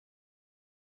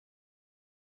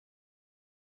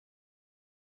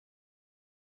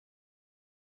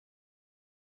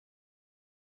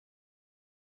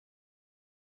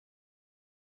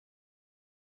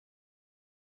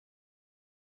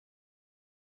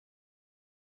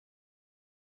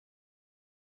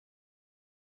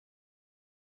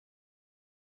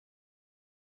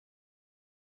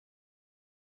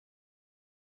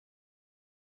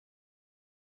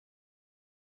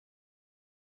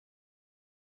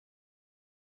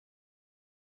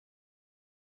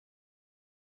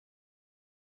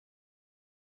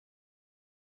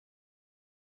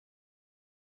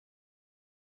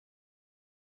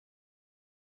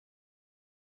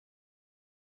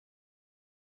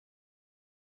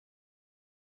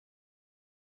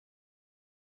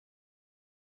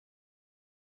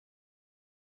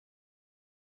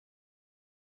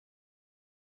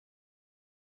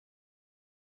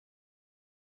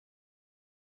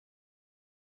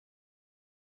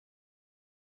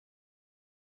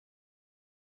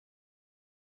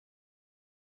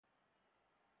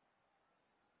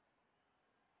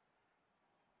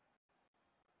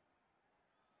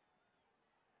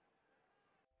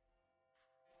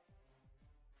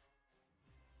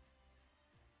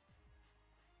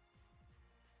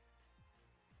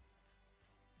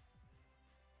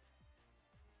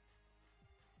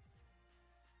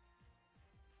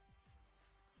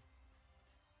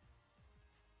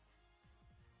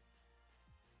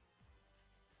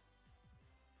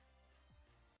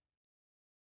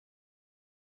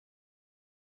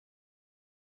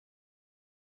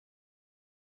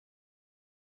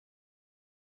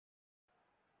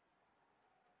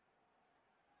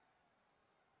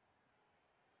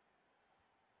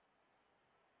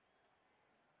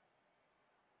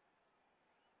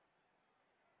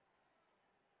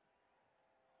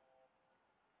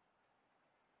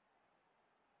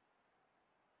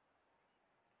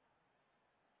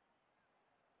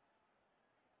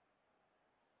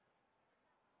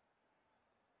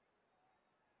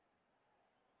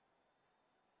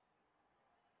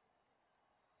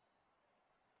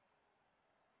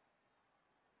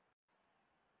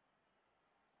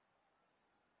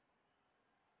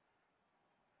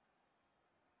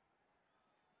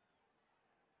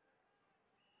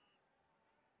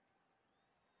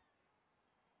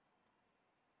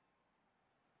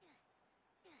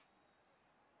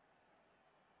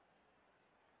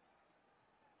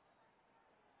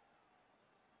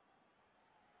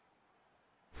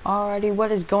Alrighty,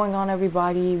 what is going on,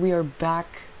 everybody? We are back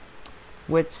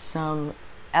with some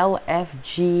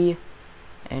LFG,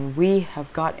 and we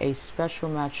have got a special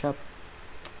matchup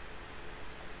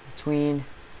between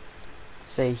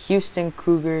the Houston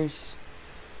Cougars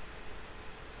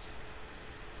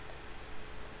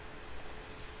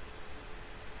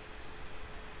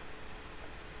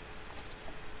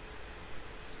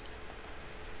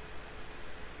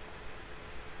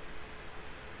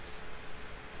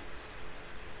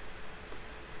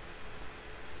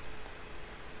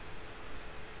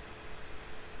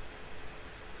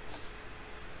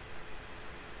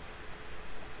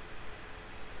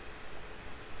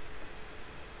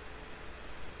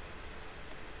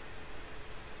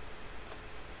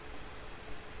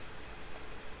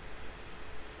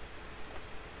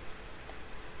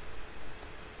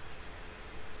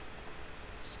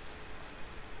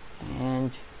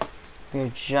and we're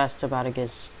just about to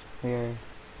get I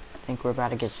think we're about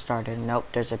to get started. Nope,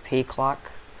 there's a P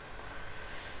clock.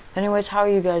 Anyways, how are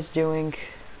you guys doing?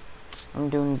 I'm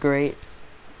doing great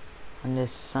on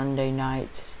this Sunday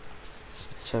night.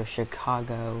 So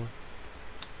Chicago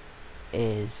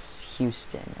is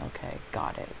Houston. Okay,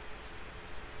 got it.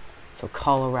 So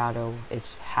Colorado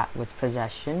is with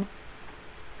possession.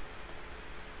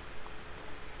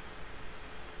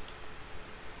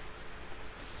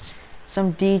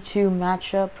 Some D2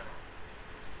 matchup.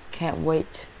 Can't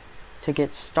wait to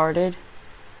get started.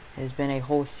 It has been a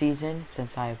whole season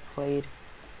since I have played,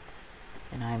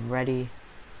 and I'm ready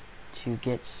to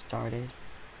get started.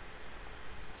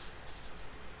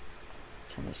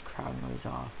 Turn this crowd noise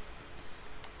off.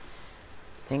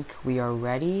 I think we are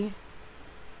ready.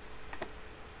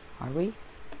 Are we?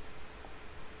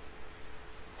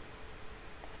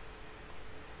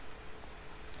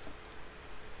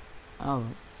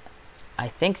 I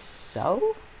think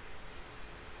so.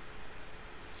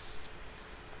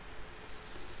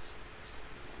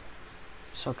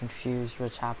 So confused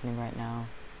what's happening right now.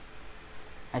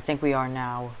 I think we are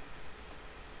now.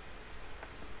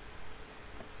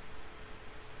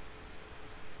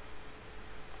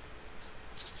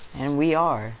 And we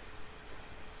are.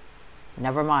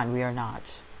 Never mind, we are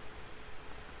not.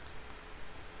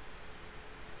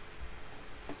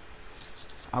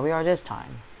 Oh, we are this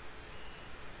time.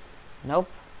 Nope.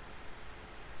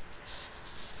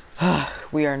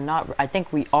 We are not. I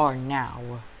think we are now.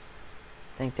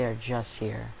 I think they're just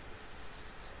here.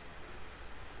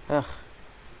 Ugh.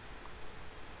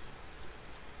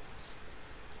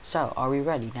 So, are we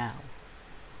ready now?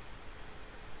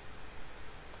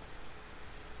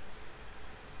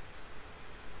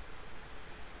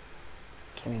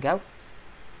 Can we go?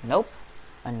 Nope.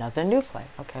 Another new play.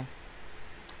 Okay.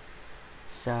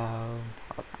 So, hold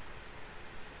on.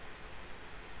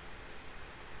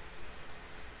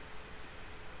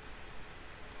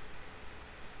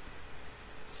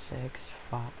 6,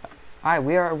 5. Alright,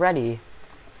 we are ready.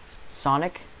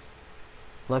 Sonic.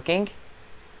 Looking.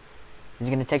 He's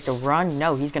going to take the run.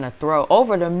 No, he's going to throw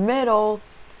over the middle.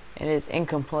 It is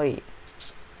incomplete.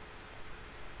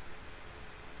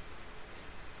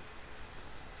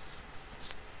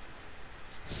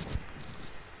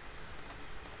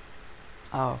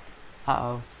 Oh.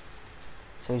 Uh-oh.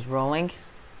 So he's rolling.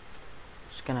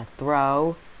 Just going to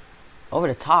throw. Over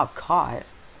the top. Caught.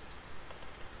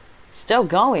 Still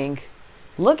going.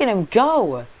 Look at him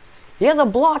go. He has a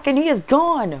block and he is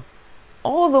gone.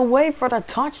 All the way for the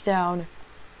touchdown.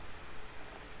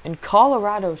 And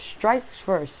Colorado strikes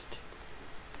first.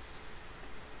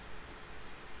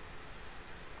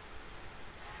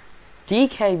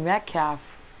 DK Metcalf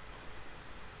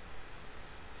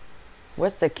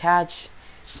with the catch,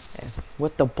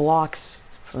 with the blocks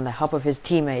from the help of his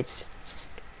teammates,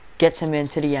 gets him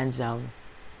into the end zone.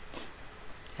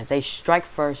 As they strike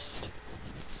first.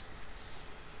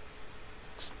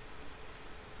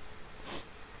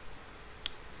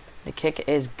 The kick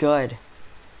is good.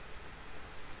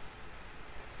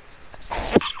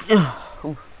 Gonna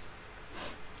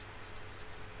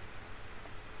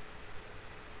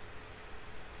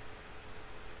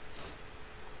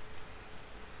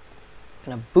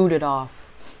boot it off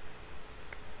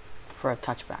for a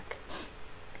touchback.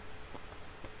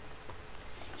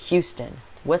 Houston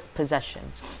with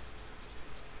possession.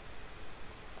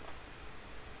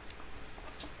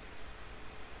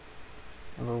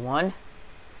 Number 1.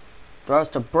 Throws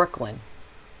to Brooklyn.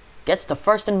 Gets the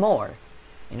first and more.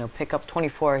 You know, pick up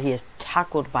 24. He is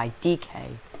tackled by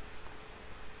DK.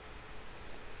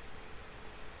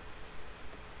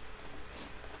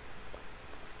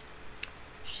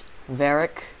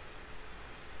 Verrick.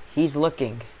 He's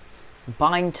looking.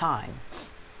 Buying time.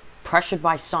 Pressured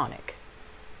by Sonic.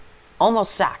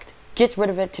 Almost sacked. Gets rid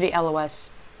of it to the LOS.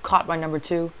 Caught by number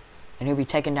 2. And he'll be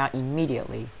taken down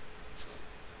immediately.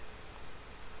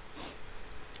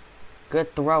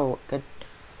 Good throw. Good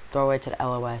throw away to the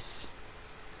LOS.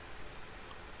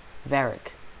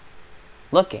 Verrick.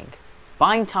 Looking.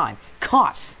 Buying time.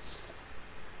 Caught.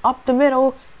 Up the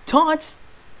middle. Taunts.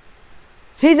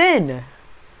 He's in.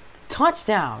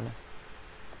 Touchdown.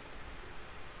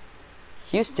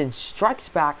 Houston strikes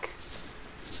back.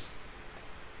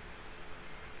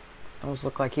 Almost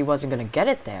looked like he wasn't going to get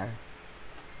it there.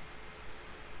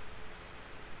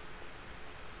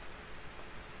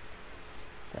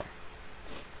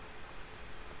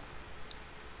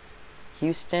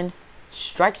 Houston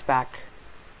strikes back.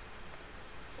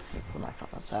 Let me put my phone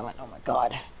on silent. Oh my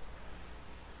god.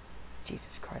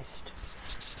 Jesus Christ.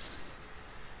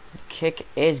 The kick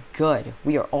is good.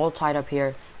 We are all tied up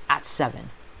here at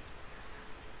 7.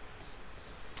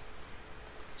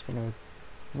 It's been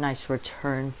a nice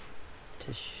return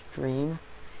to stream.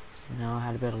 You know, I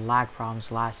had a bit of lag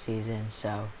problems last season,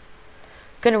 so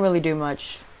couldn't really do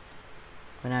much.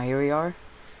 But now here we are.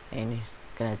 And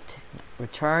gonna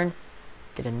return.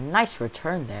 Get a nice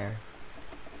return there.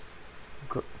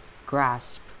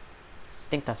 Grasp. I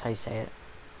think that's how you say it.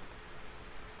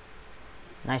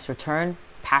 Nice return.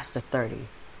 Past the 30.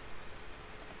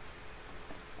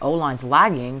 O-line's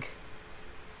lagging.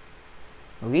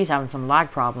 Well, he's having some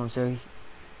lag problems, so he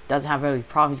doesn't have any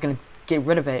problem. He's going to get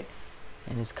rid of it.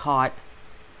 And is caught.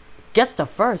 Gets the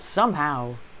first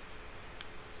somehow.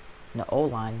 And the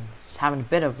O-line is having a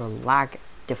bit of a lag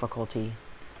difficulty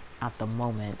at the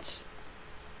moment.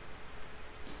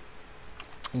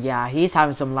 Yeah, he's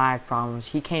having some lag problems.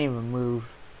 He can't even move.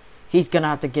 He's gonna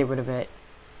have to get rid of it.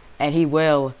 And he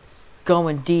will.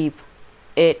 Going deep.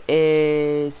 It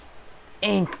is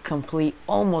incomplete.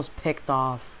 Almost picked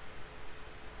off.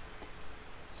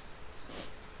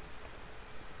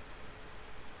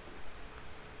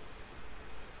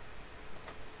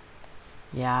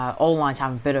 Yeah, O-line's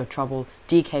having a bit of trouble.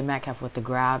 DK Metcalf with the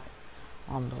grab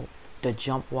on the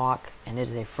jump walk. And it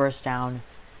is a first down.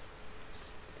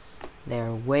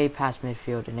 They're way past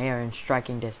midfield and they are in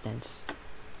striking distance.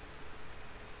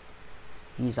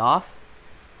 He's off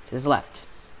to his left.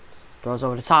 Throws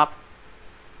over the top.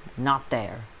 Not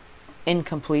there.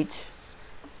 Incomplete.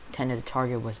 Intended to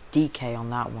target was DK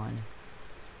on that one.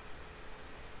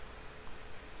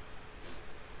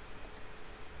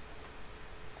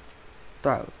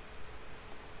 Throw.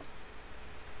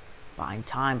 Buying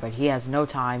time, but he has no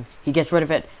time. He gets rid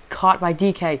of it. Caught by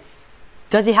DK.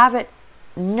 Does he have it?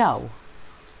 No.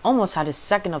 Almost had his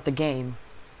second of the game.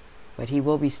 But he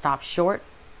will be stopped short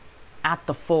at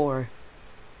the 4.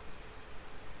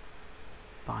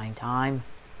 Buying time.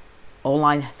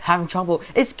 O-line having trouble.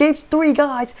 Escapes 3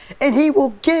 guys. And he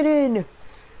will get in.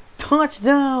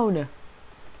 Touchdown.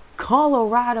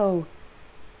 Colorado.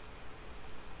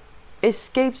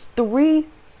 Escapes 3.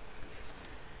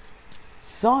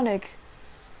 Sonic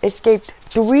escaped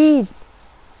 3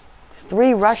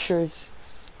 rushers.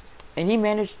 And he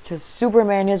managed to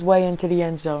Superman his way into the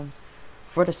end zone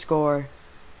for the score.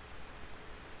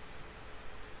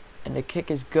 And the kick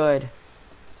is good.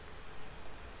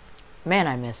 Man,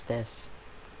 I missed this.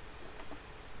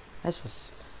 This was...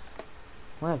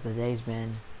 what have the days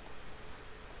been?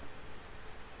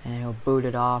 And he'll boot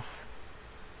it off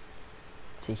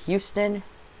to Houston,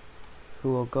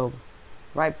 who will go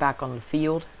right back on the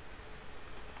field.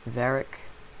 Verrick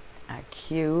at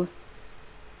Q.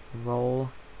 Roll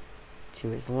to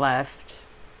his left.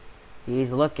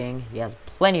 He's looking. He has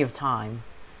plenty of time.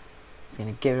 He's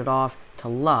going to give it off to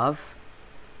Love.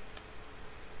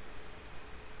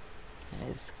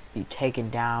 And it's be taken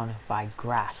down by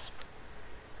Grasp.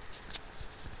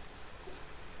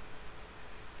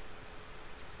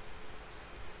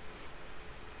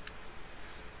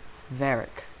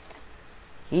 Verrick.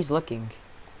 He's looking.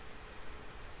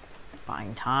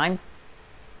 Buying time.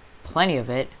 Plenty of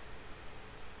it.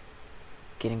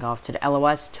 Getting off to the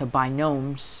LOS to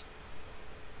Binomes.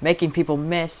 Making people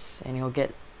miss. And he'll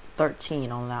get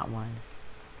 13 on that one.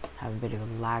 Have a bit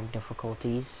of lag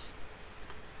difficulties.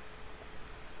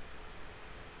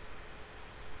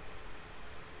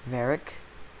 Verrick.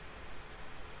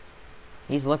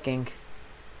 He's looking.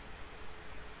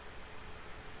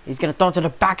 He's going to throw it to the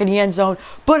back of the end zone.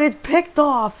 But it's picked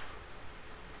off.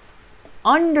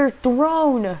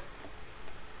 Underthrown.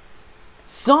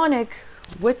 Sonic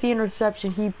with the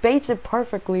interception. He baits it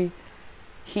perfectly.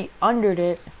 He undered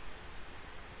it.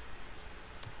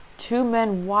 2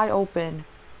 men wide open.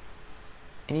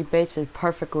 And he baits it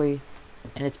perfectly.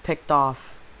 And it's picked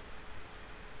off.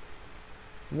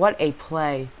 What a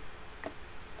play.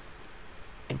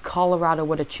 And Colorado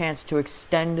with a chance to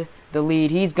extend the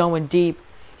lead. He's going deep.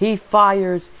 He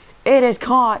fires. It is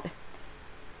caught.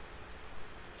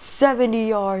 70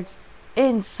 yards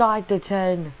inside the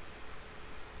 10.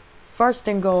 First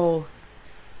and goal.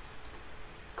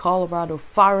 Colorado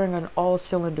firing on all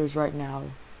cylinders right now.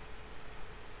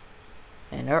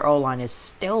 And their O-line is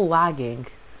still lagging,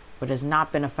 but has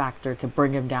not been a factor to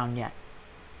bring him down yet.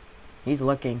 He's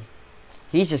looking.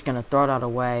 He's just going to throw it out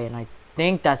away, and I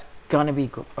think that's going to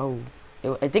be...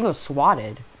 I think it was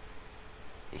swatted.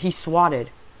 He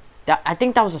swatted. I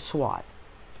think that was a swat.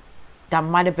 That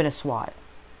might have been a swat.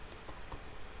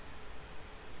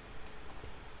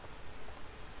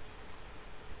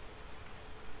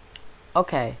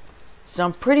 Okay, so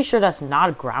I'm pretty sure that's not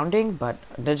a grounding, but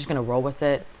they're just going to roll with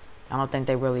it. I don't think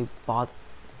they really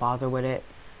bother with it.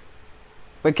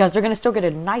 Because they're going to still get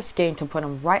a nice gain to put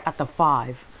them right at the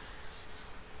 5.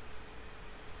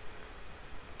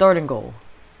 Third and goal.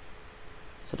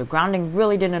 So the grounding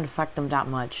really didn't affect them that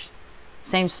much.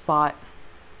 Same spot,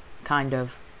 kind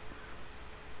of.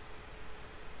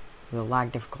 The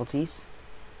lag difficulties.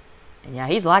 And yeah,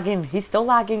 he's lagging. He's still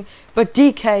lagging. But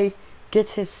DK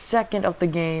gets his second of the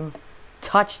game.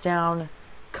 Touchdown,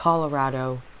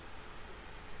 Colorado.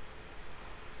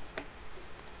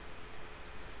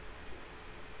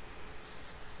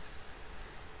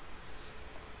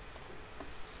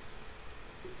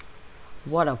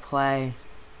 What a play.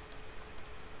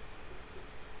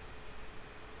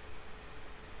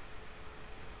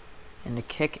 And the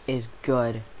kick is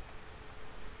good.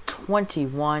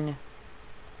 21-7.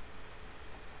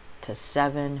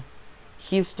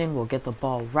 Houston will get the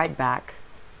ball right back.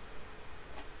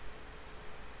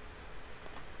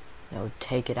 They'll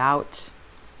take it out.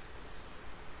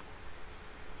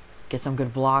 Get some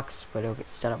good blocks, but it'll get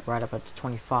set up right up at the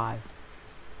 25.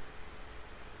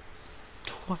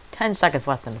 10 seconds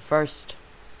left in the first.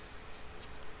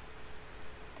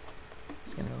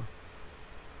 He's gonna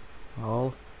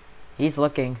roll. He's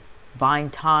looking. Buying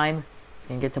time. He's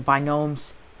gonna get to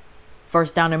binomes.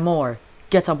 First down and more.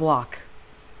 Gets a block.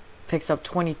 Picks up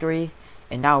 23.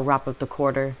 And that'll wrap up the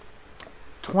quarter.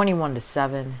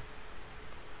 21-7.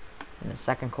 In the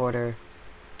second quarter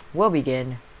will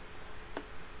begin.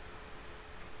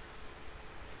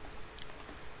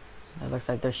 It looks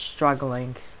like they're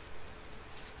struggling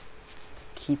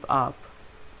keep up.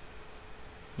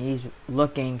 He's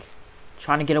looking,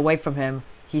 trying to get away from him.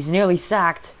 He's nearly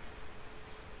sacked.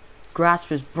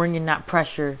 Grasp is bringing that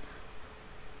pressure.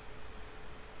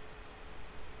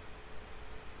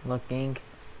 Looking,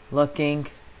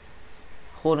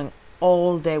 holding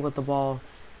all day with the ball.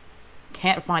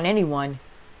 Can't find anyone.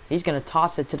 He's going to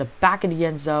toss it to the back of the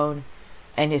end zone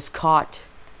and is caught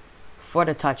for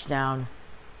the touchdown.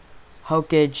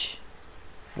 Hokage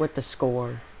with the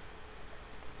score.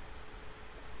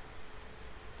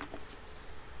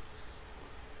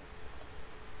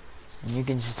 And you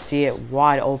can just see it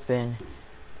wide open.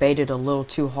 Baited a little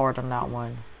too hard on that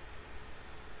one.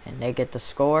 And they get the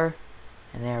score.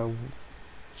 And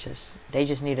they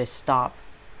just need a stop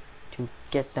to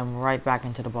get them right back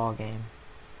into the ball game.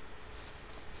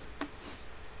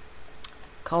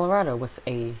 Colorado with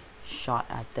a shot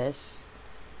at this.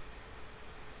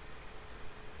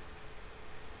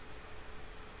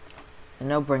 And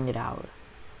they'll bring it out.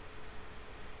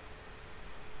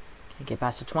 Okay, get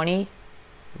past the 20.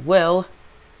 Will.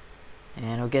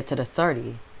 And he'll get to the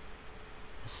 30.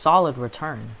 A solid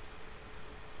return.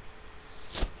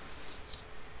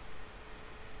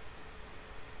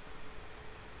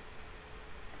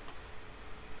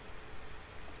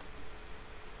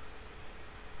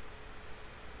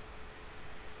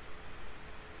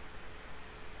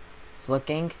 He's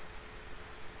looking.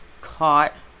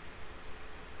 Caught.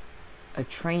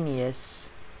 Atranius.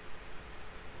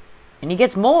 And he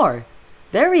gets more.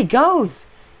 There he goes.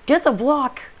 Gets a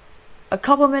block. A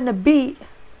couple men to beat.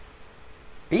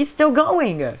 He's still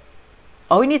going.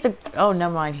 Oh, he needs to... Oh,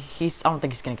 never mind. I don't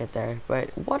think he's going to get there.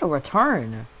 But what a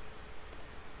return.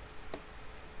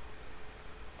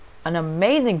 An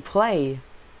amazing play.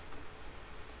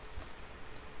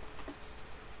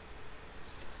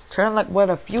 Turn like what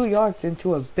a few yards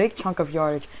into a big chunk of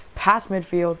yardage. Past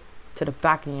midfield to the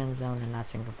back of the end zone. And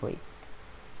that's incomplete.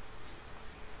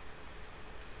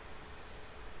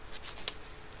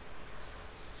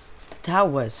 That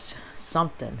was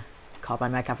something. Caught by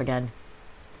Metcalf again.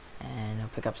 And he'll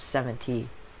pick up 70.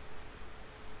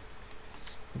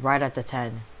 Right at the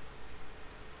 10.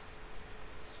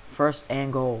 First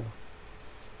and goal.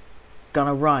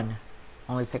 Gonna run.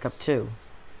 Only pick up 2.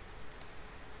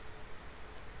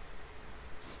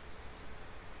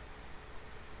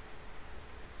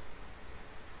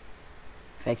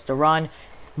 Fakes the run.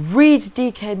 reads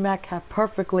DK Metcalf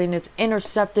perfectly, and it's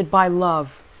intercepted by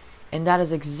Love. And that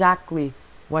is exactly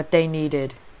what they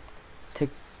needed to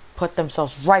put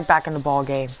themselves right back in the ball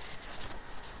game.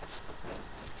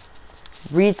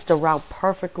 Reads the route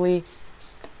perfectly,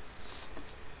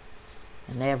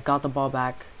 and they have got the ball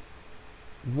back.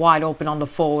 Wide open on the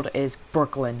fold is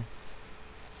Brooklyn.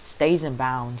 Stays in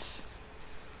bounds.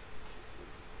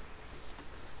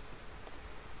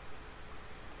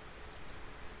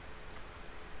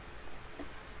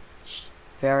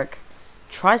 Verrick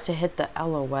tries to hit the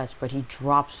LOS, but he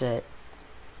drops it.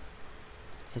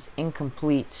 It's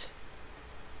incomplete.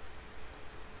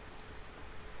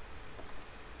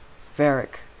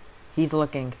 Verrick, he's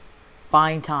looking,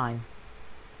 buying time.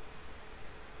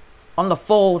 On the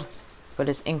fold, but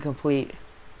it's incomplete.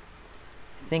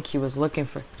 I think he was looking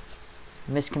for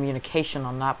miscommunication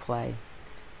on that play.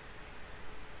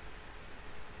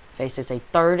 Faces a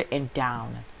 3rd and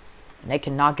down. And they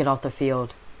cannot get off the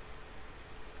field.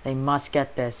 They must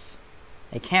get this.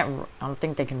 They can't, I don't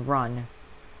think they can run.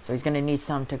 So he's going to need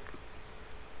some to,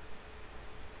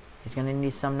 he's going to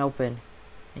need something open.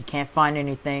 He can't find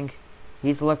anything.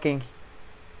 He's looking.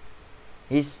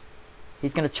 He's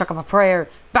going to chuck up a prayer.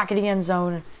 Back of the end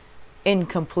zone.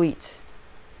 Incomplete.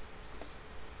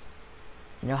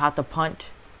 You know how to punt.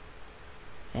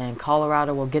 And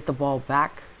Colorado will get the ball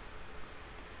back.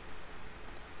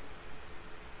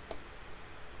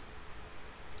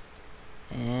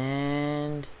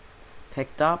 And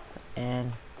picked up.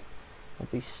 And will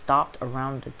be stopped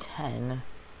around the 10.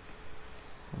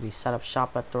 Will be set up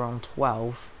shop at their own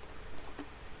 12.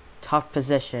 Tough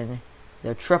position.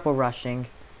 They're triple rushing.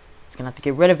 It's gonna have to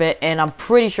get rid of it, and I'm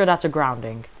pretty sure that's a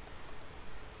grounding.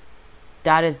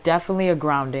 That is definitely a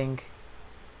grounding.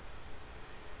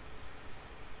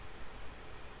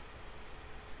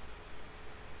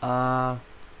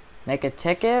 Make a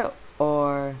ticket,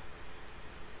 or...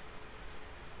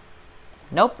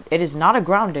 Nope, it is not a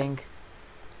grounding.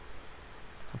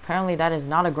 Apparently that is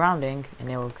not a grounding, and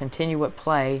they will continue with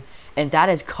play, and that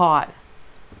is caught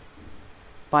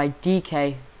by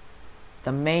DK,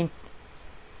 the main...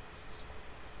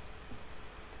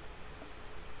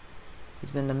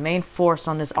 He's been the main force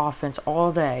on this offense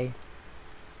all day.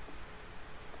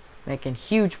 Making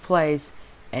huge plays.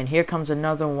 And here comes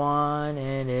another one.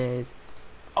 And it is...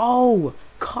 Oh!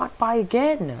 Caught by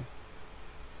again.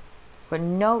 But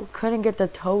no, couldn't get the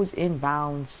toes in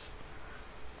bounds.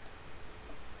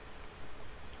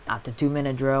 After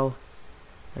 2-minute drill.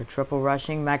 They're triple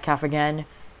rushing. Metcalf again.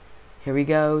 Here he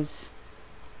goes.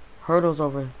 Hurdles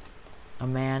over a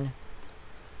man.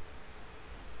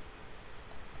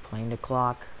 Playing the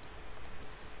clock.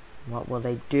 What will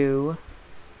they do?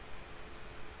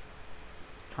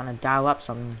 Trying to dial up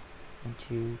something. 1,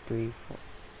 2, 3, 4.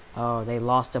 Oh, they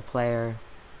lost a player.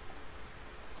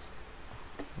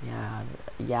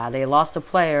 Yeah, they lost a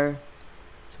player.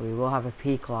 So we will have a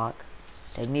P clock.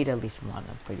 They need at least one,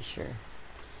 I'm pretty sure.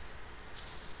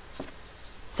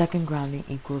 Second grounding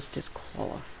equals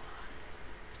disqualify.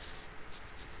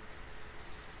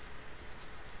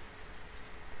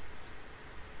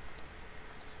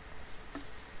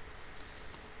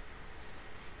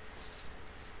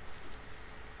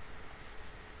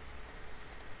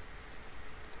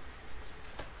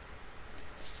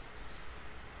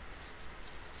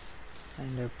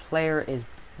 And their player is,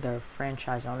 their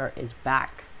franchise owner is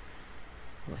back.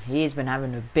 He's been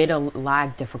having a bit of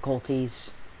lag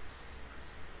difficulties.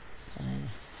 And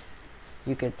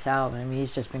you could tell, I mean,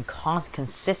 he's just been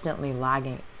consistently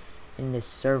lagging in this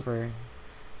server.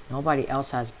 Nobody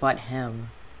else has but him.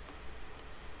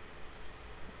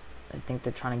 I think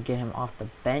they're trying to get him off the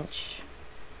bench.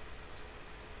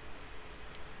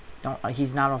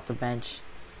 He's not off the bench.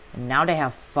 And now they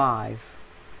have 5.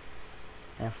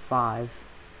 They have 5.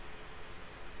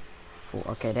 4.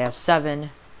 Okay, they have 7.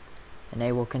 And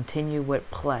they will continue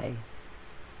with play.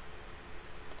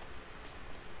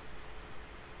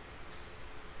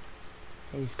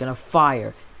 He's gonna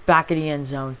fire. Back of the end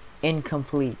zone.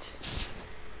 Incomplete.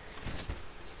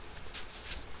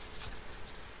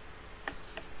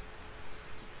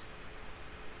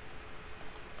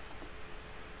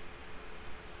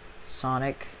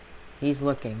 Sonic. He's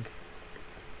looking.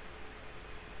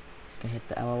 He's gonna hit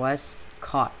the LOS.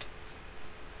 Caught.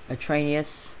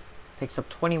 Atranius picks up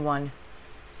 21.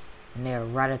 And they are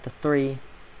right at the 3.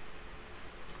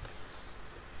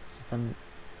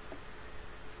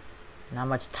 Not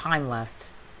much time left.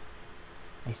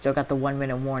 They still got the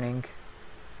 1-minute warning.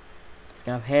 He's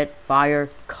gonna hit, fire,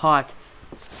 caught.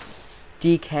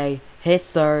 DK, hit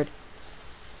third.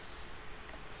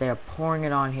 They are pouring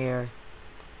it on here.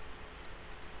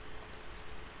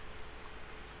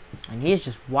 And he's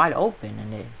just wide open,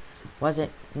 and it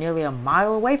wasn't nearly a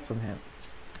mile away from him.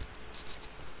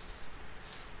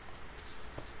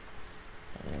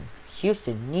 And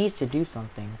Houston needs to do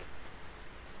something.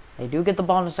 They do get the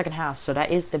ball in the second half, so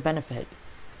that is the benefit.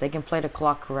 If they can play the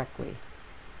clock correctly.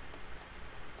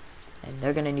 And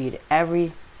they're going to need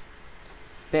every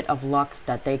bit of luck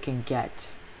that they can get.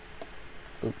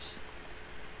 Oops.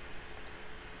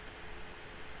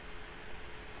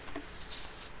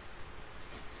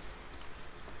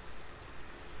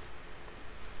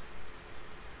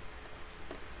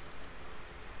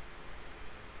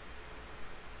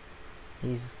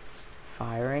 He's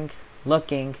firing,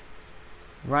 looking,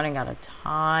 running out of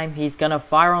time. He's gonna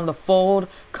fire on the fold.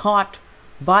 Caught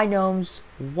by Gnomes,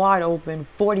 wide open,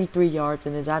 43 yards,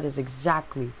 and that is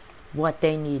exactly what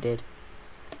they needed.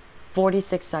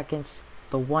 46 seconds,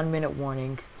 the 1 minute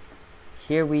warning.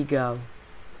 Here we go.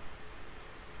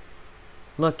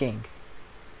 Looking.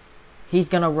 He's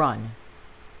gonna run.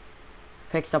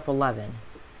 Picks up 11.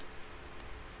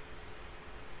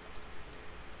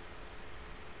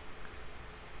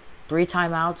 Three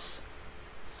timeouts.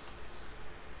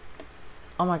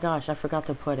 Oh my gosh, I forgot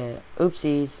to put it.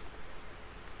 Oopsies.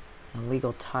 An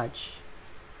illegal touch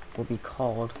will be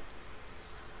called.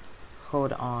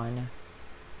 Hold on.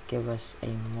 Give us a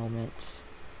moment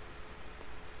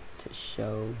to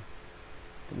show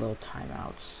the little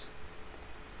timeouts.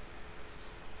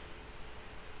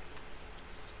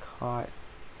 It's caught.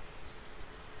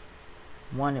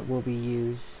 One, it will be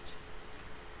used.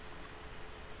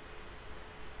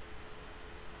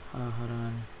 Hold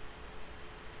on.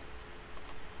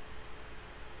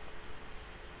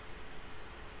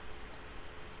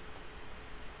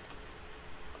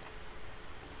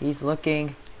 He's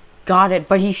looking. Got it,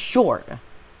 but he's short.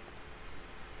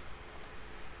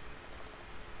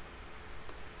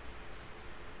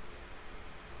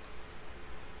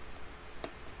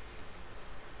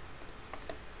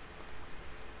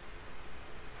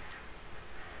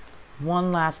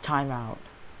 One last timeout.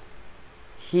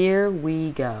 Here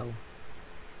we go.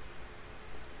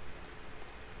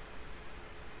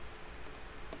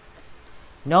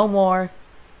 No more.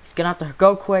 He's gonna have to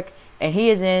go quick, and he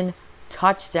is in.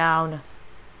 Touchdown.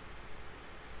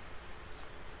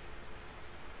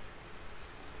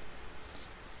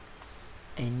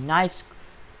 A nice,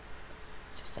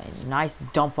 just a nice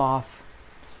dump off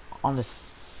on the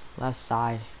left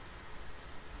side.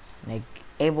 And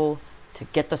they able to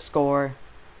get the score.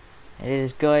 It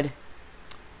is good.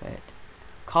 But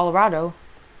Colorado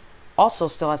also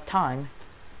still has time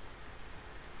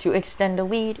to extend the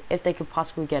lead if they could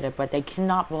possibly get it, but they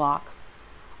cannot block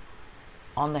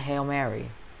on the Hail Mary.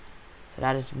 So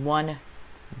that is one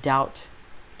doubt,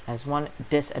 as one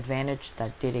disadvantage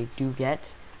that they do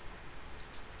get.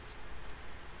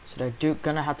 So they're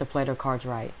gonna have to play their cards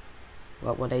right.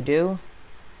 What will they do?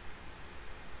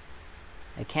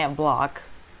 They can't block.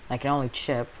 They can only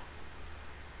chip.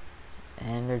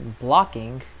 And they're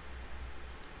blocking.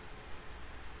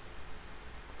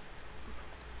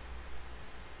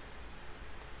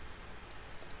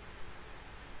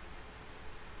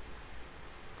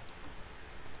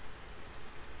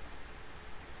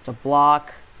 It's a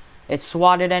block. It's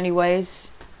swatted anyways.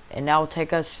 And that will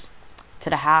take us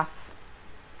to the half.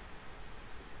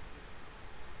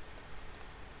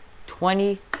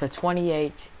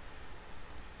 20-28.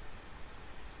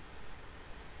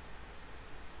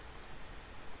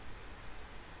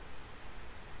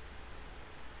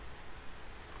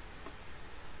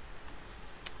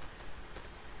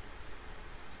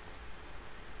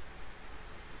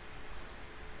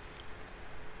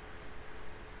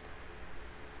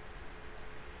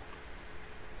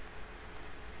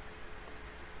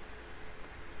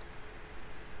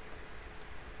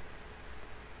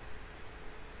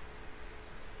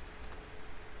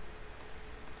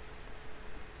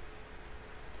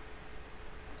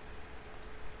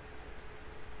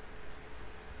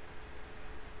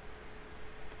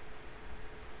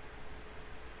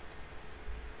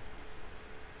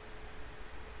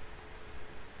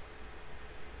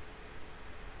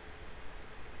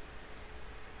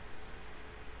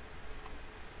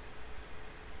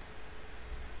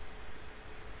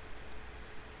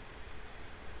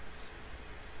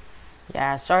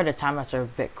 Yeah, sorry the timeouts are a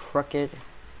bit crooked.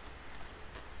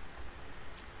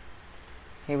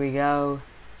 Here we go.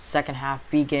 Second half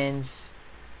begins.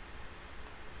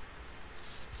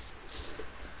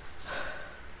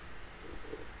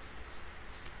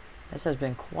 This has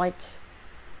been quite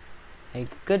a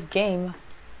good game.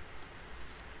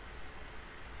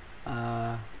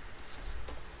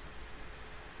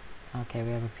 Okay,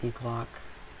 we have a peak lock.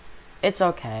 It's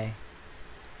okay.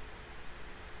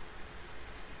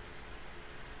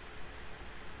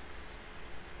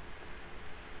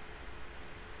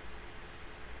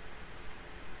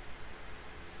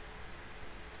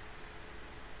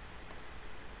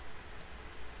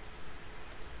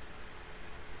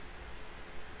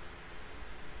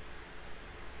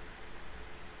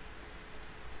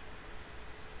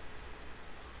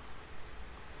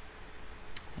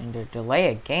 trying to delay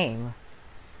a game.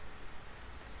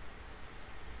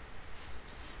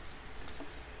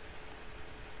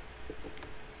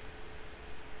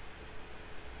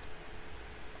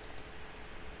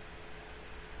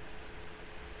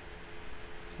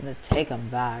 I'm gonna take him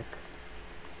back.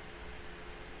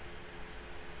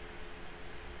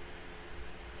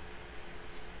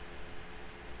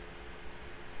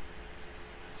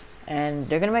 And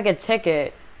they're gonna make a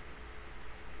ticket.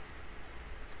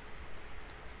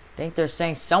 I think they're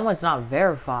saying someone's not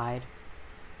verified.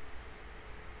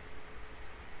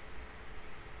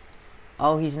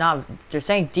 Oh, he's not. They're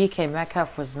saying DK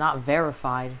Metcalf was not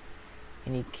verified.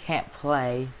 And he can't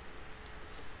play.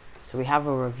 So we have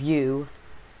a review.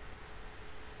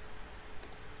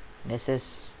 This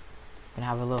is gonna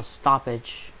have a little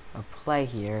stoppage of play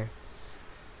here.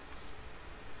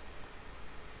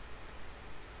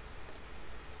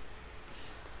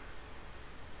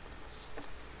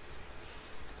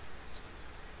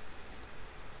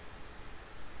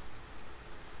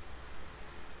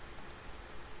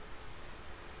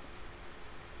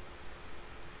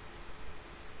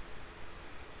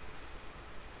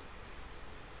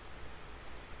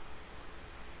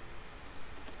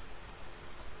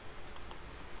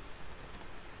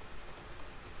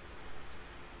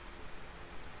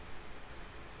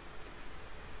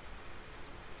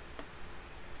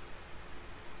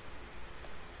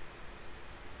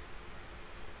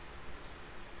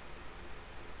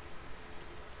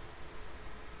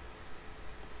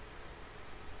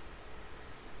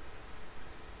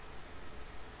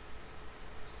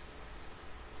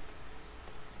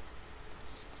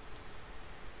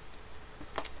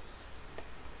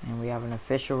 And we have an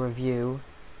official review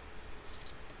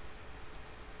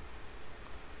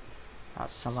about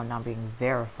someone not being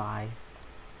verified.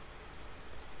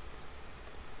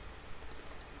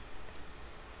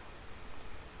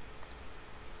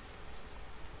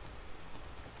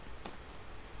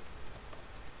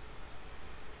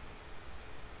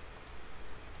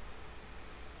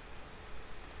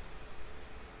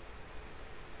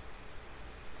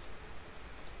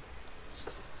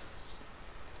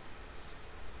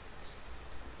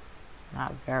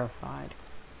 Not verified.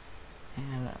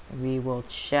 And we will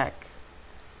check.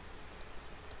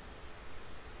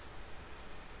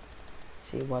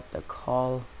 See what the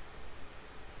call.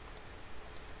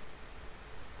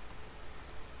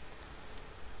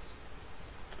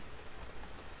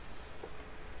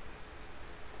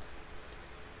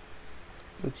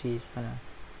 Oopsies, let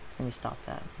me stop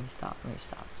that. Let me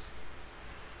stop.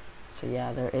 So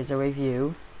yeah, there is a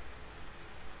review.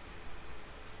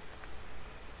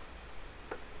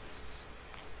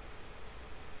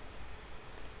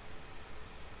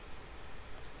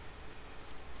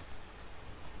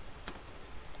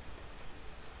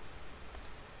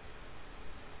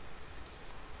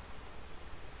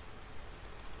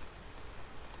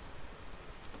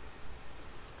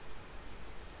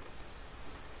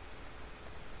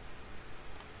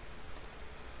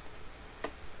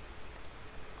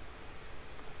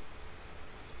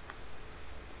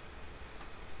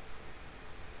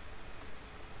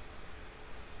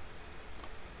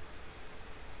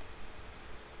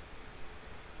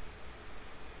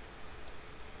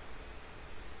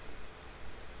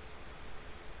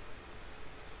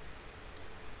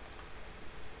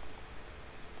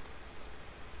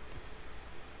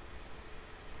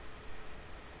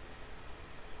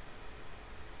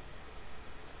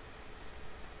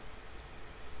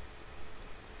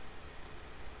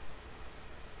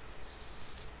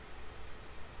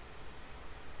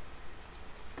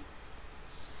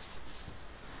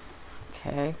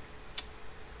 Okay.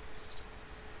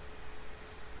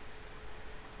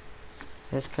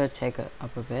 This could take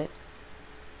up a bit.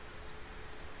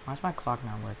 Why is my clock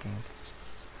not working?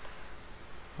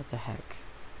 What the heck?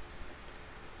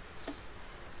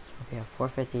 We have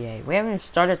 4:58. We haven't even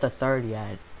started the third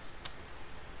yet.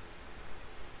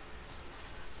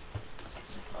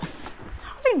 How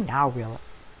do we now realize?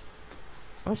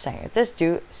 I'm saying, if this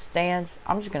dude stands,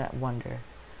 I'm just gonna wonder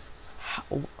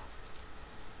how.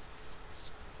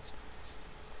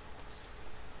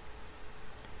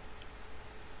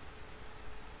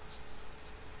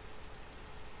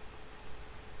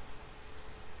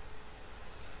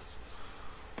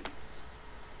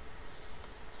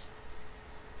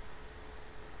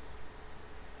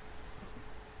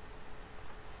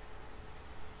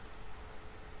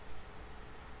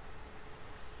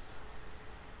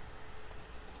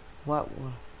 What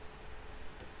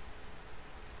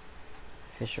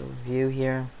official review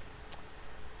here?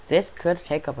 This could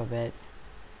take up a bit.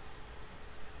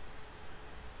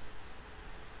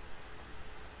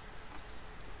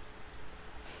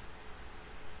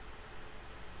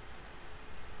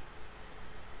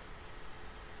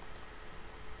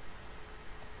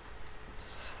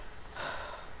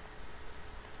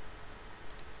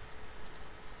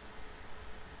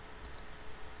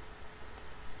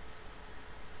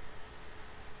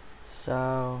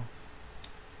 So,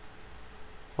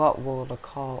 what will the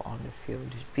call on the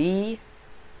field be?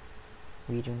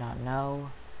 We do not know.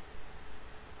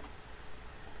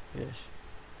 We're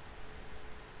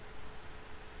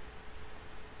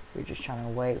just trying to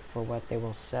wait for what they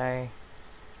will say.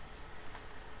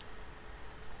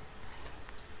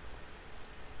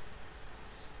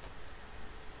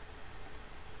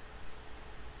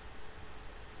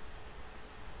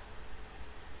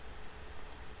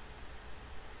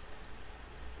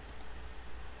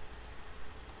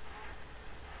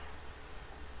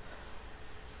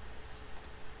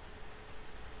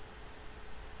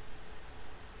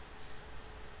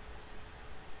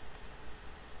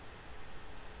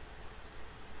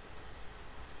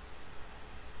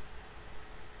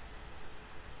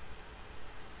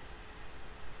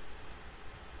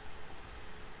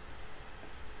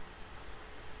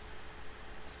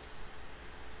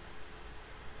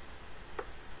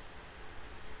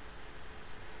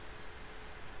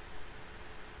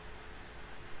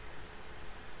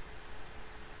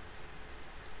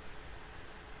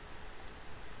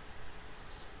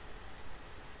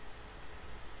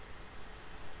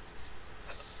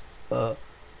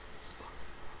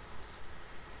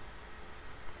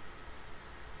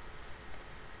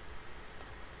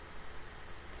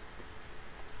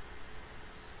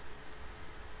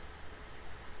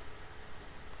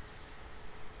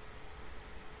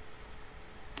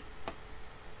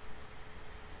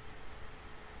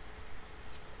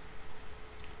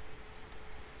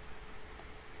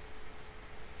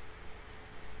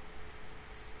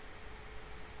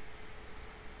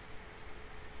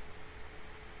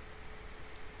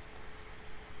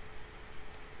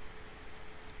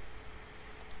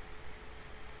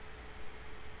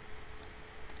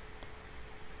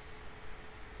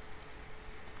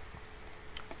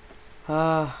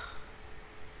 Uh.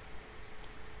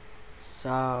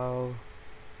 So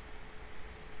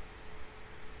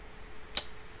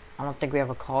I don't think we have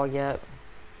a call yet.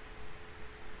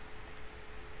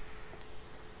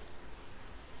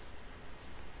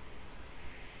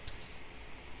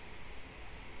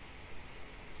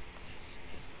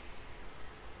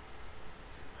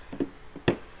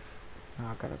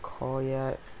 Not got a call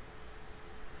yet.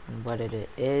 And what it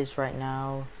is right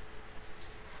now.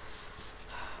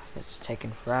 It's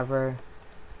taking forever.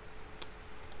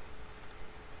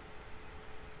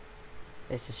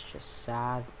 This is just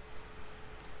sad.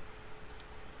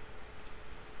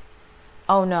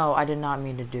 Oh no, I did not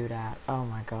mean to do that. Oh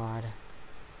my god.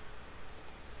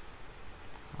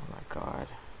 Oh my god.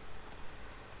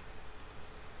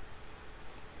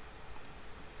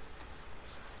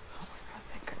 Oh my god,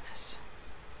 thank goodness.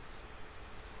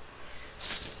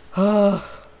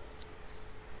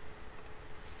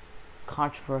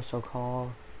 Controversial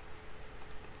call.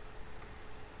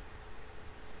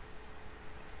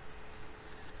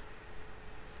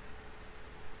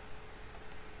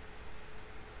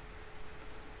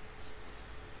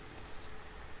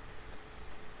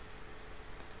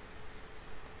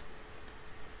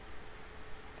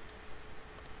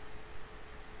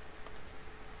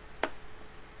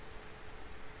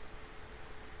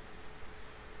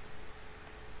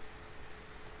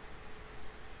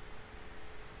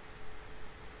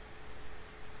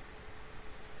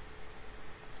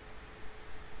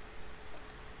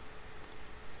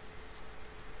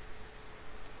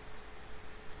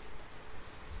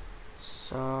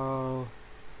 So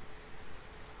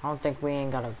I don't think we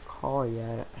ain't got a call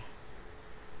yet.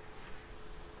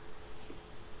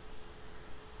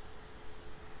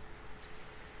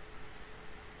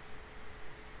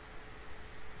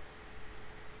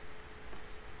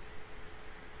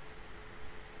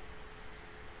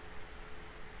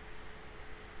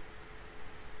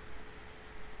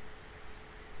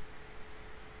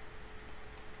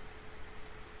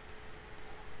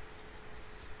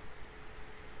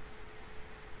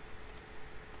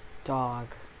 Dog.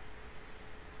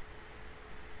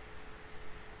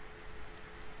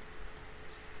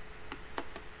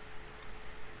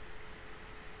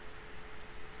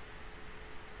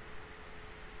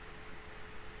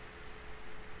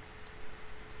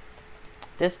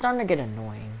 This is starting to get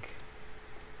annoying.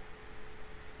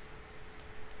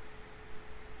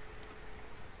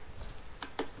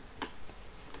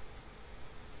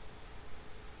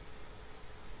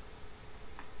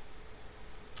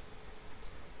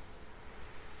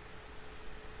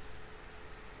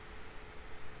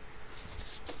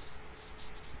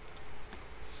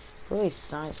 So he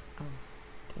signed. Oh,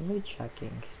 I'm really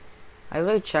checking. I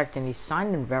literally checked and he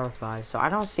signed and verified, so I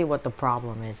don't see what the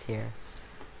problem is here.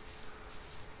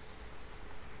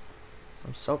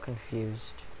 I'm so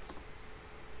confused.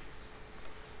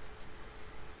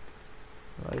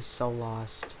 Oh, he's so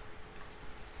lost.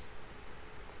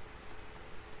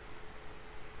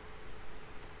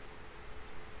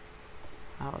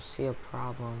 I don't see a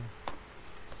problem.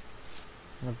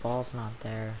 The ball's not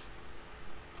there.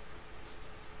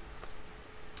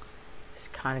 It's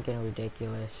kind of getting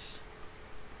ridiculous.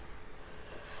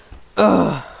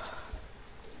 Ugh.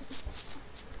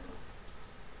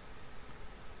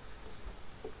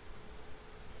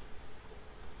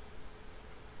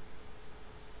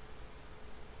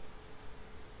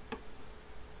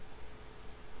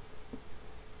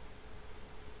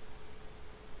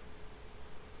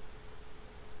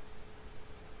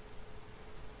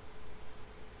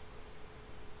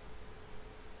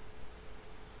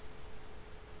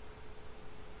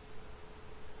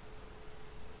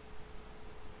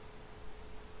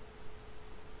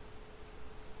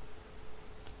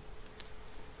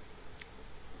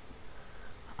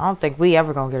 I don't think we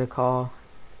ever gonna get a call.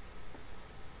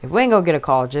 If we ain't gonna get a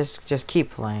call, just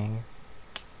keep playing.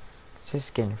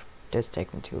 It's just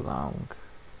taking too long.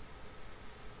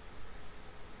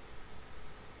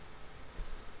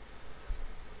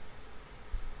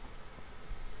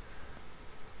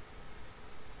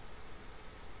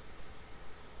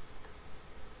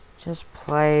 Just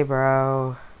play,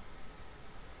 bro.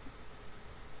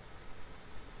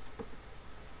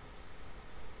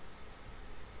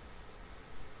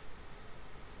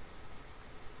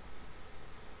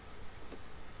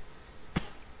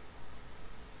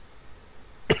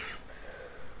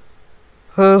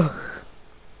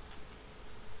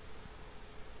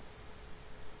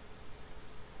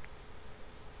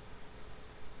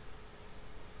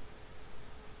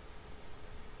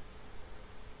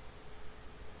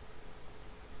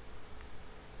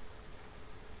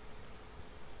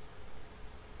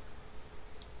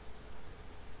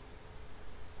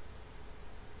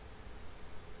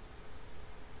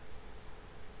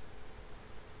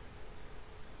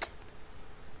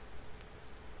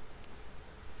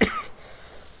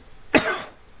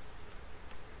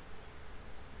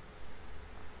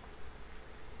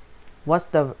 What's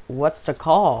the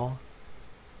call?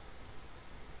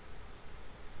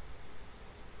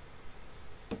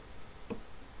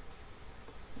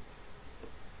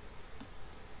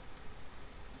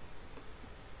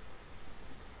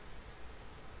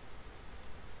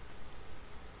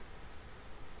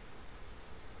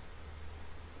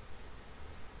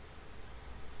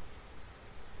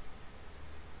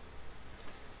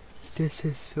 This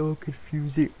is so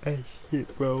confusing as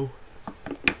shit, bro.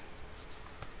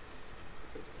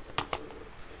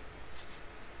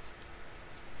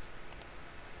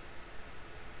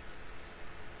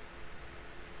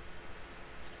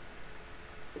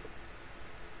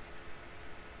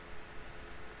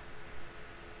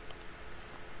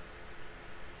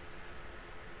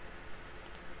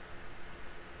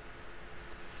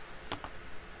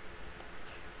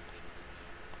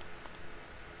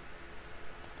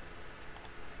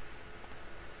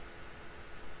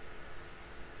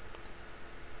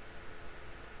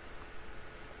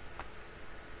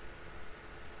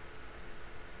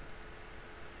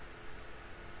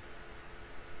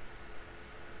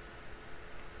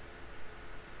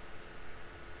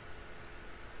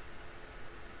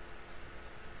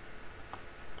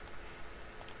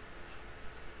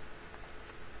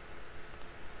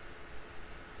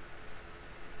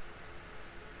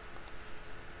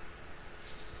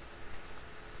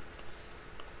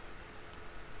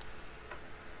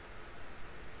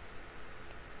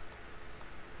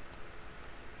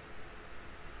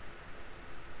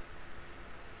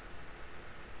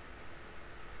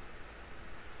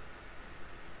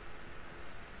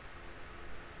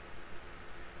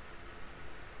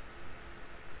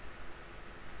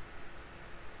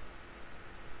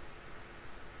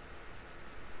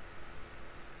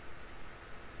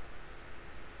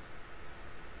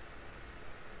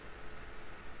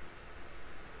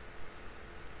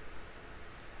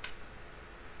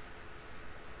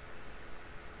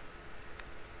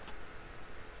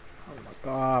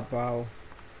 God, bro.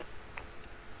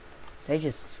 They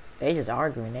just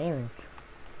arguing. They even.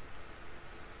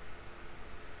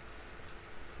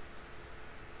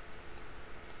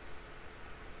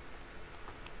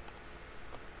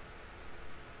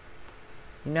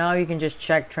 You know, you can just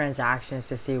check transactions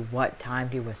to see what time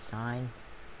he was signed.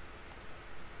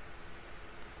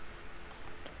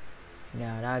 You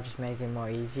know, that would just make it more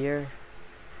easier.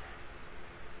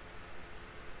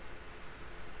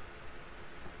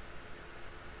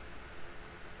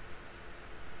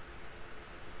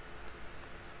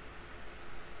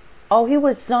 Oh, he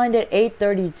was signed at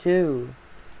 8:32.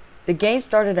 The game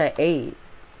started at 8.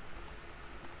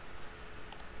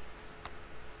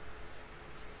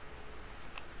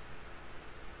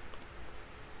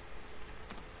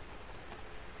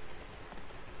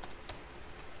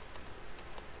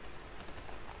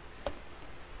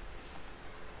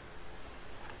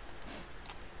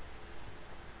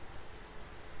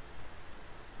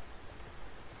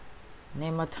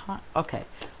 Name a time. Okay,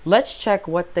 let's check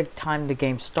what the time the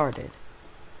game started.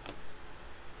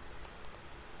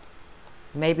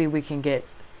 Maybe we can get.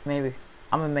 Maybe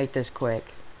I'm gonna make this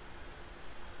quick.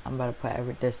 I'm about to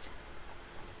put this.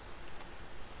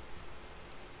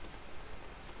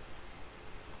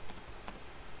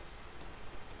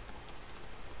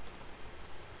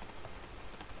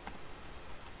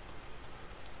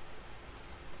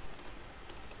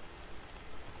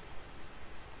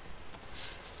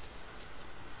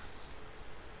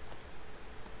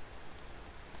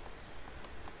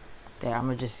 There,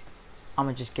 I'm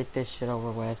gonna just get this shit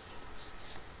over with.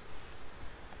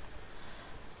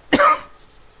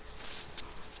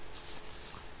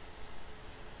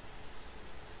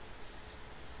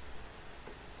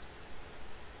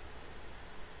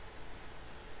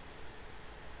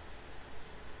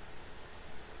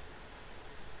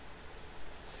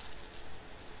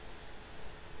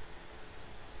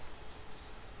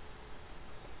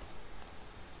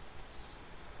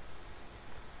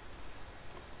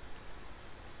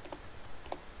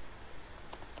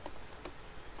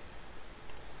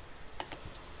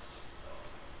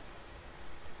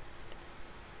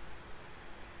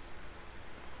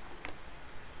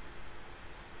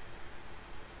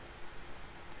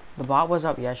 The bot was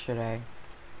up yesterday.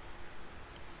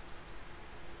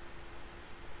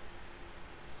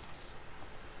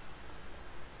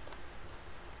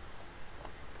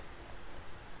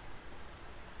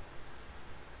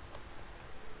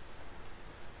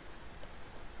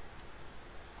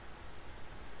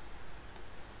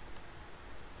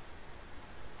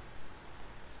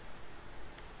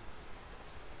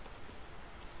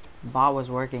 The bot was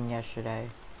working yesterday.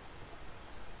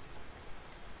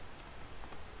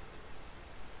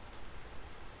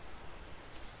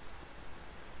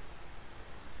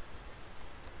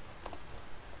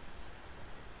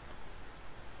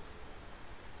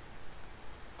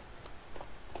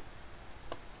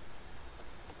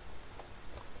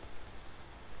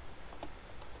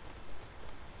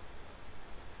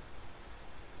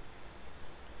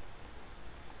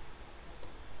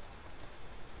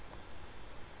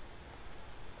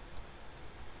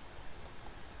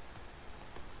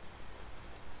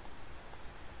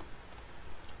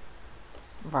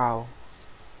 Bro,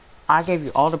 I gave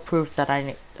you all the proof that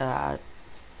I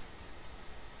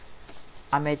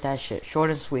made that shit short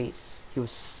and sweet.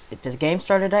 This game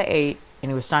started at 8 and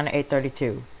he was signed at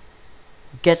 8:32.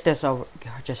 Get this over.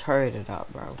 Just hurried it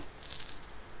up, bro.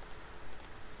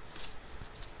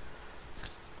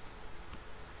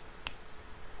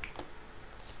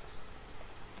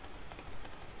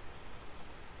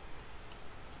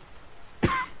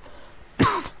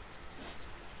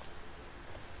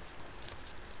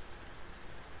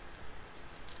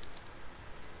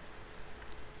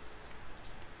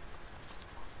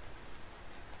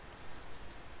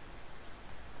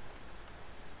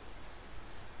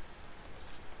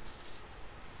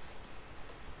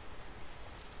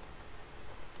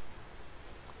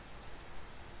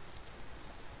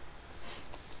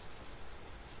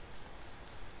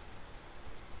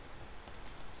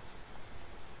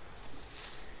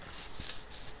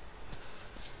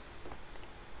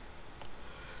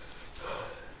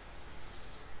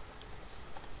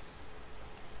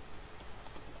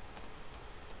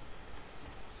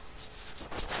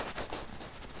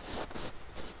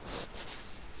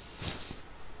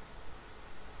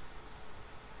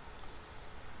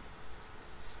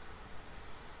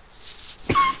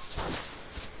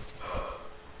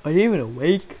 Are you even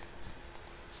awake?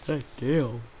 God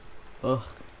damn. Ugh.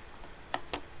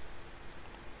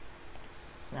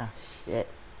 Ah, shit.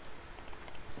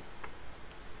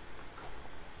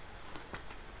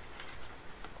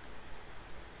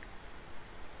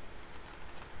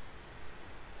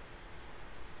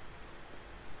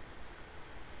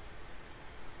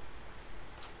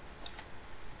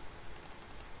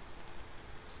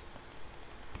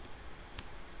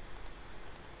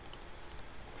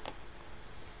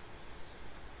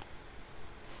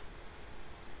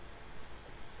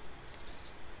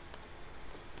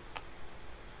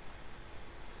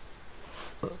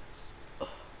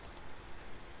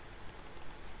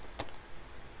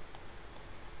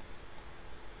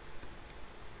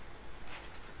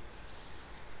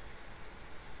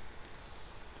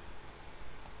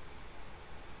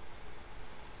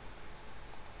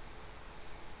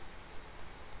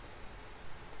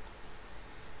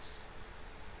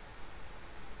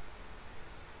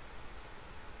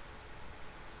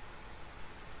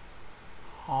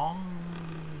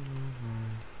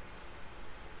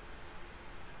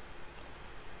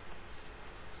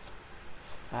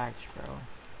 Facts, bro.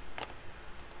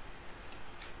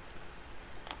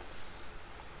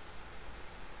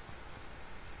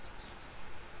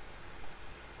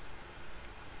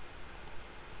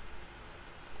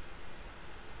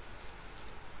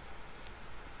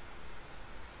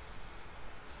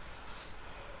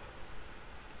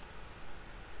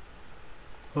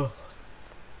 So,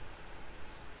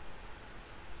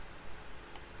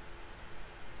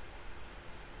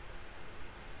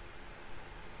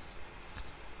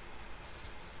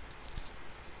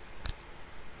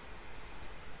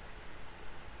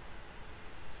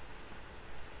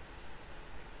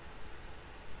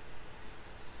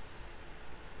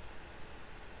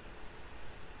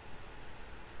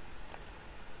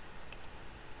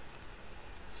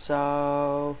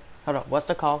 hold up. What's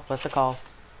the call? What's the call?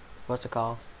 What's the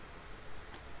call?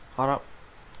 Hold up.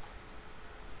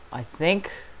 I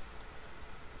think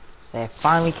they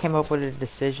finally came up with a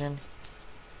decision.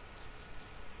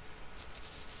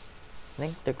 I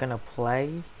think they're gonna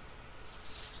play.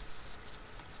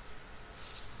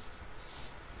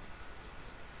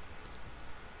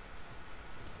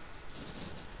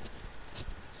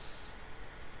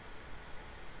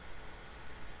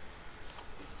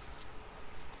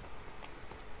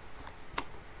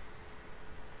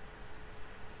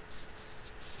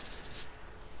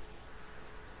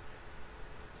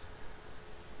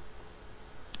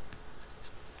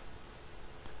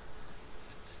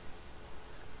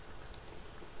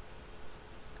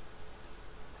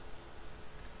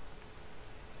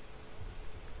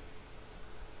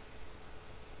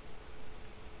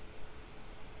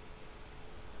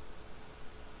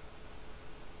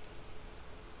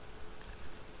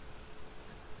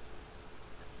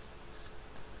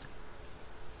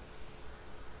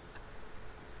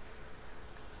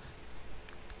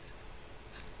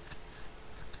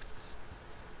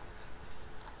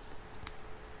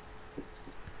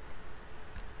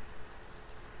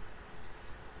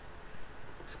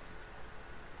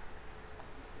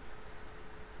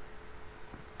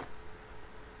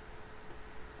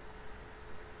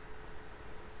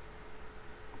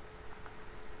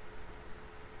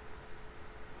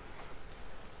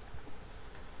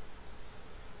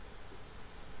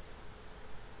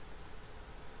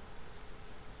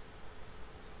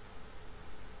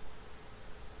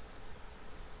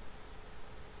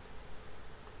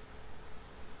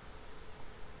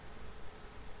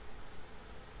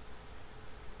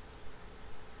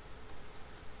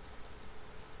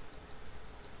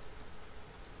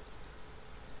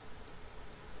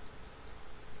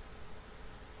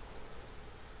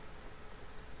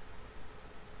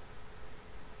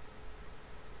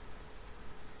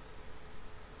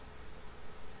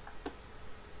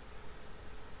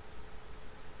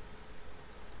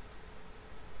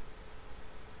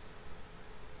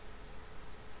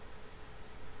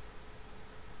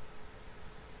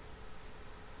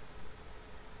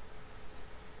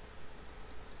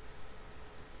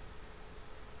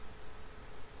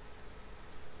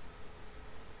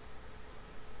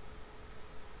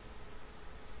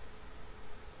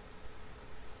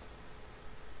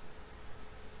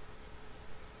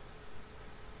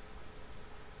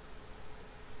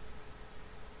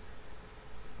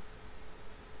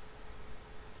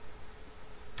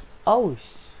 Oh,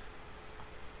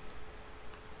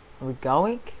 are we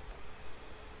going?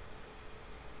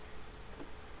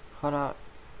 Hold up.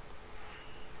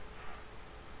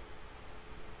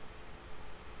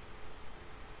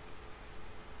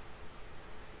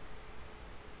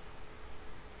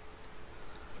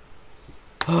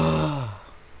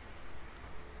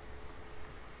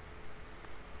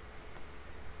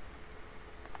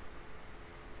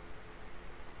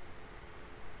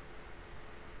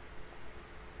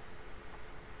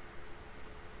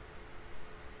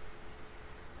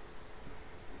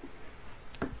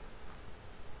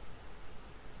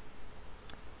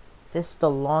 This is the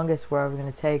longest we're ever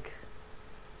gonna take.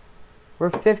 We're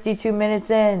 52 minutes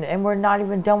in, and we're not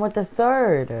even done with the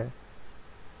third.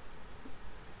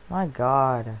 My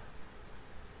God.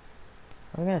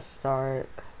 We're gonna start.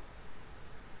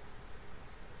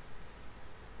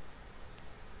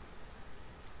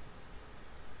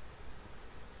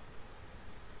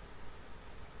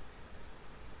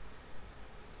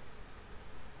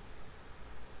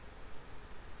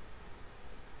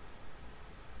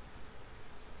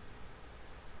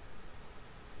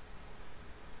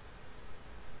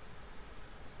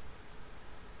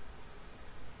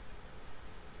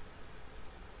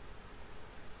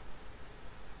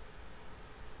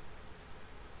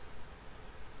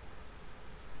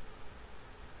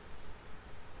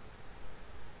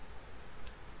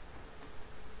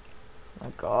 My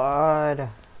God. I'm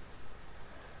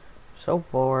so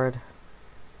bored.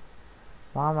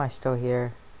 Why am I still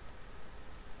here?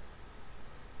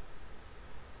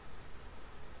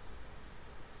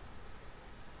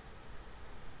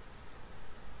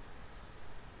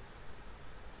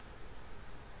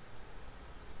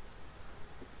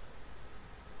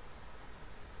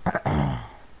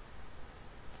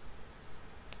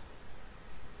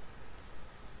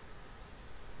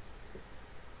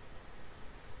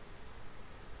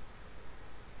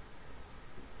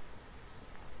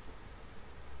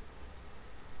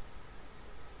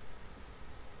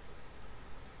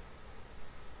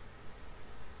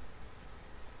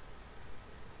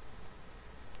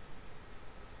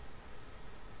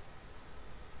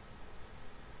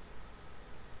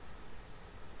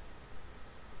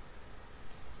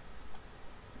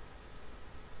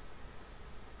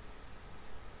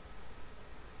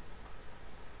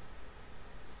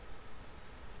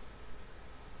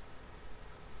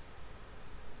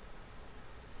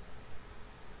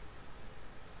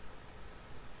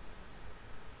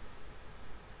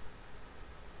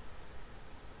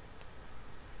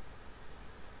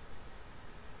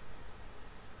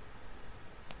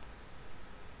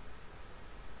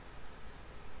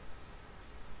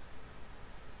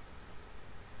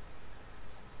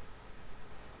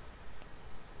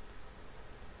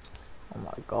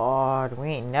 my god, we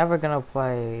ain't never gonna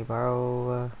play,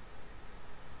 bro.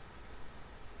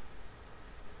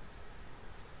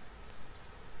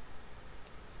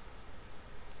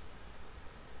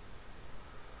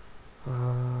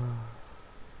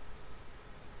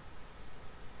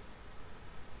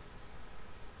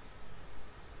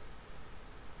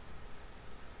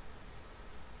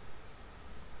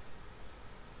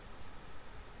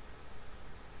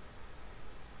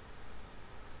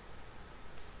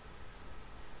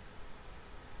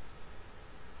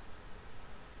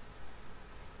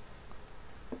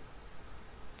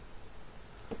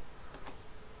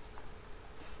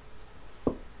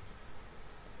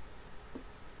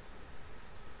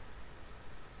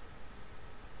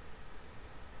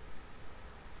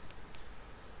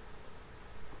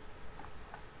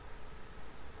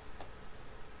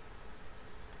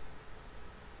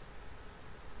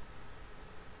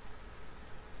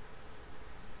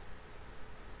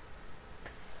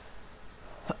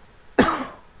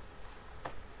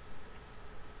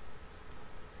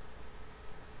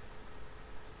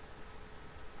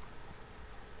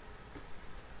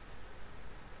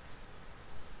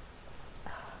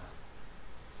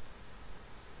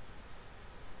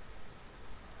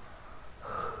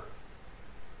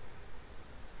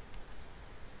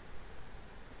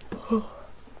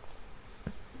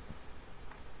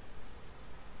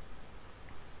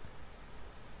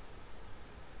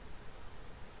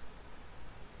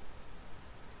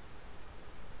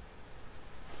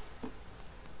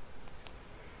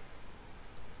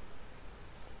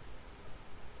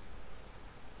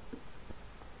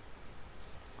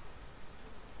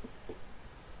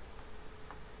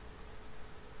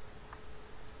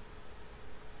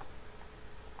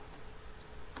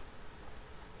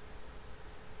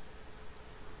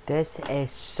 This is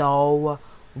so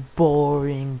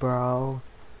boring, bro.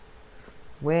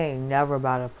 We ain't never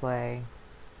about to play.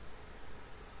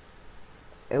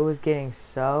 It was getting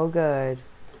so good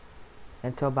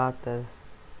until about the...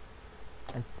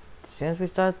 As soon as we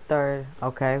start third,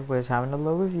 okay, we're just having a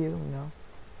little review, you know.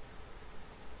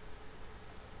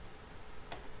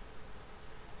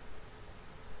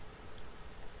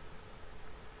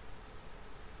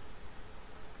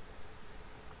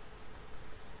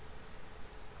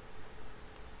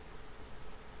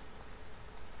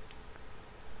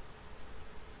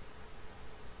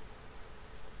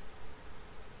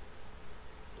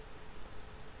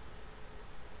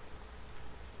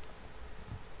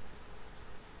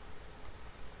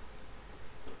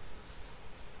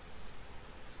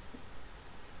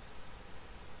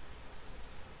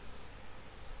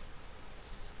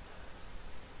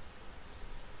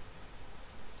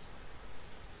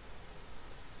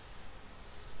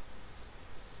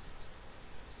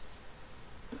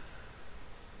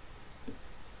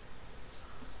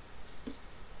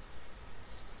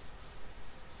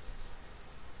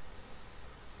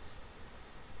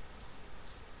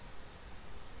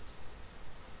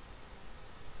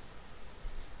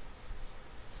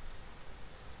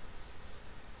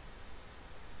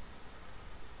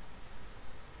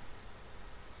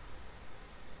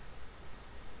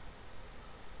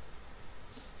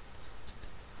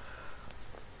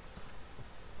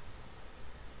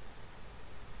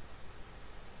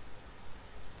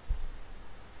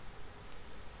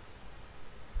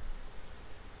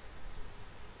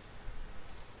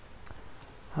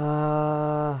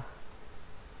 Uh...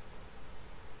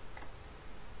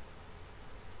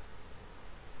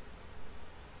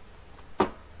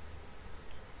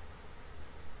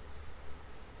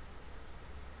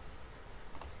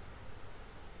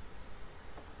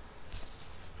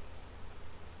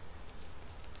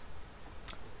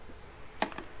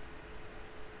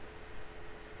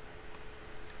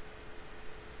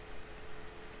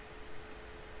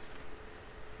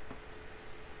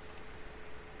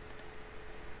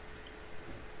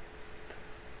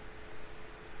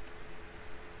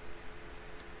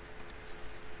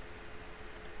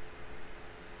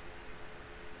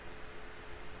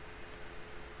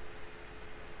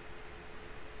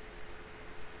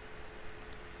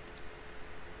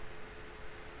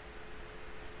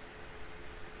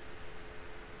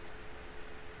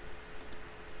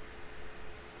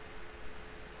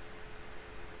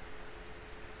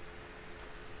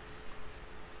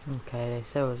 Okay, they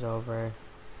said it was over.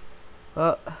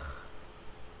 Well, guess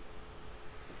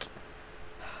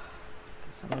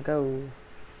I'm gonna go.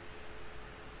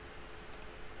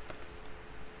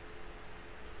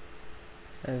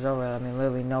 It's over. I mean,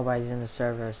 literally nobody's in the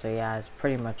server, so yeah, it's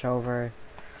pretty much over.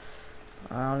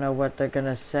 I don't know what they're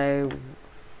gonna say,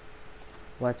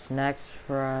 what's next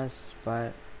for us,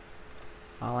 but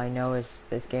all I know is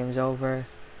this game's over.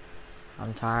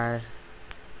 I'm tired.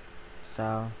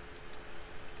 So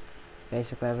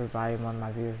basically everybody, one of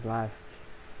my viewers left.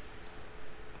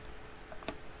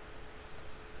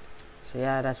 So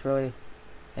yeah, that's really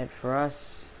it for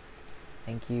us.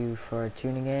 Thank you for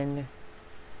tuning in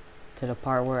to the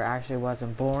part where it actually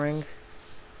wasn't boring.